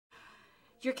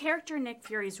Your character, Nick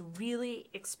Fury's really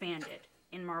expanded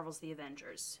in Marvel's The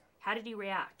Avengers. How did you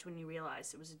react when you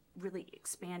realized it was a really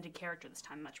expanded character this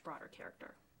time, much broader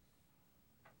character?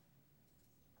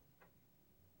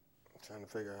 I'm trying to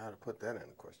figure out how to put that in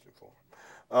a question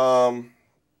form.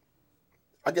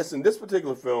 I guess in this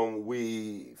particular film,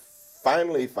 we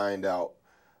finally find out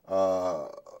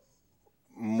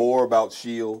more about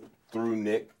S.H.I.E.L.D. through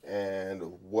Nick and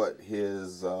what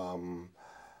his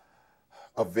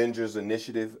Avengers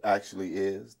initiative actually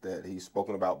is that he's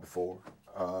spoken about before.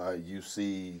 You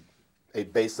see a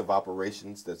base of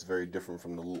operations that's very different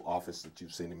from the little office that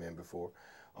you've seen him in before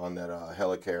on that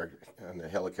helicarrier,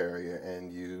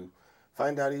 and you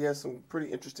find out he has some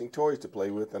pretty interesting toys to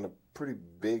play with and a pretty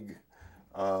big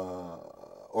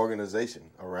organization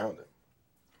around it.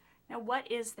 Now,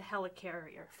 what is the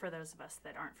helicarrier for those of us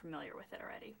that aren't familiar with it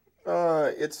already?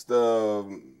 It's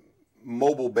the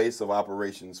mobile base of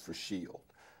operations for S.H.I.E.L.D.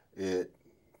 It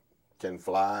can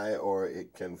fly, or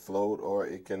it can float, or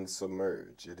it can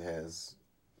submerge. It has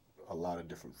a lot of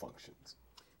different functions.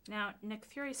 Now, Nick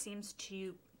Fury seems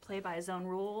to play by his own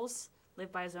rules,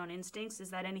 live by his own instincts. Is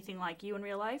that anything like you in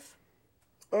real life?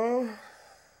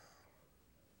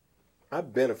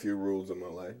 I've bent a few rules in my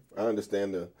life. I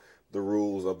understand the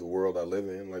rules of the world I live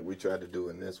in, like we tried to do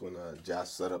in this when Josh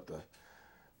set up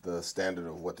the standard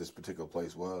of what this particular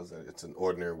place was. It's an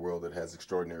ordinary world that has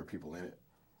extraordinary people in it.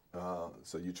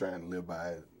 So you try and live by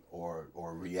it or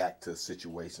react to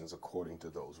situations according to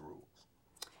those rules.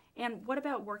 And what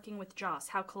about working with Joss?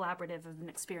 How collaborative of an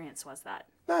experience was that?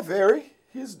 Not very.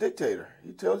 He's a dictator.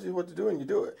 He tells you what to do and you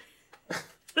do it.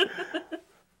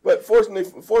 But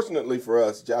fortunately for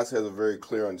us, Joss has a very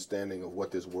clear understanding of what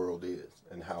this world is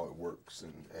and how it works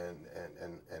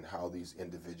and how these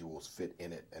individuals fit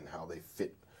in it and how they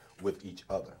fit with each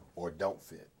other or don't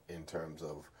fit in terms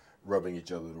of rubbing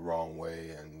each other the wrong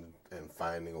way and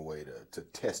finding a way to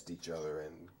test each other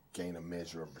and gain a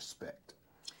measure of respect.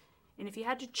 And if you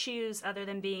had to choose, other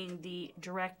than being the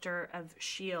director of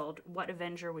S.H.I.E.L.D., what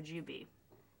Avenger would you be?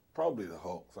 Probably the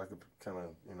Hulk. So I could kind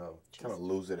of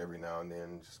lose it every now and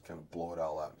then, just kind of blow it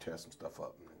all out, tear some stuff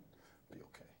up, and be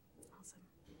okay. Awesome.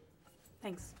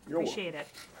 Thanks. You're Appreciate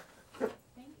welcome. it.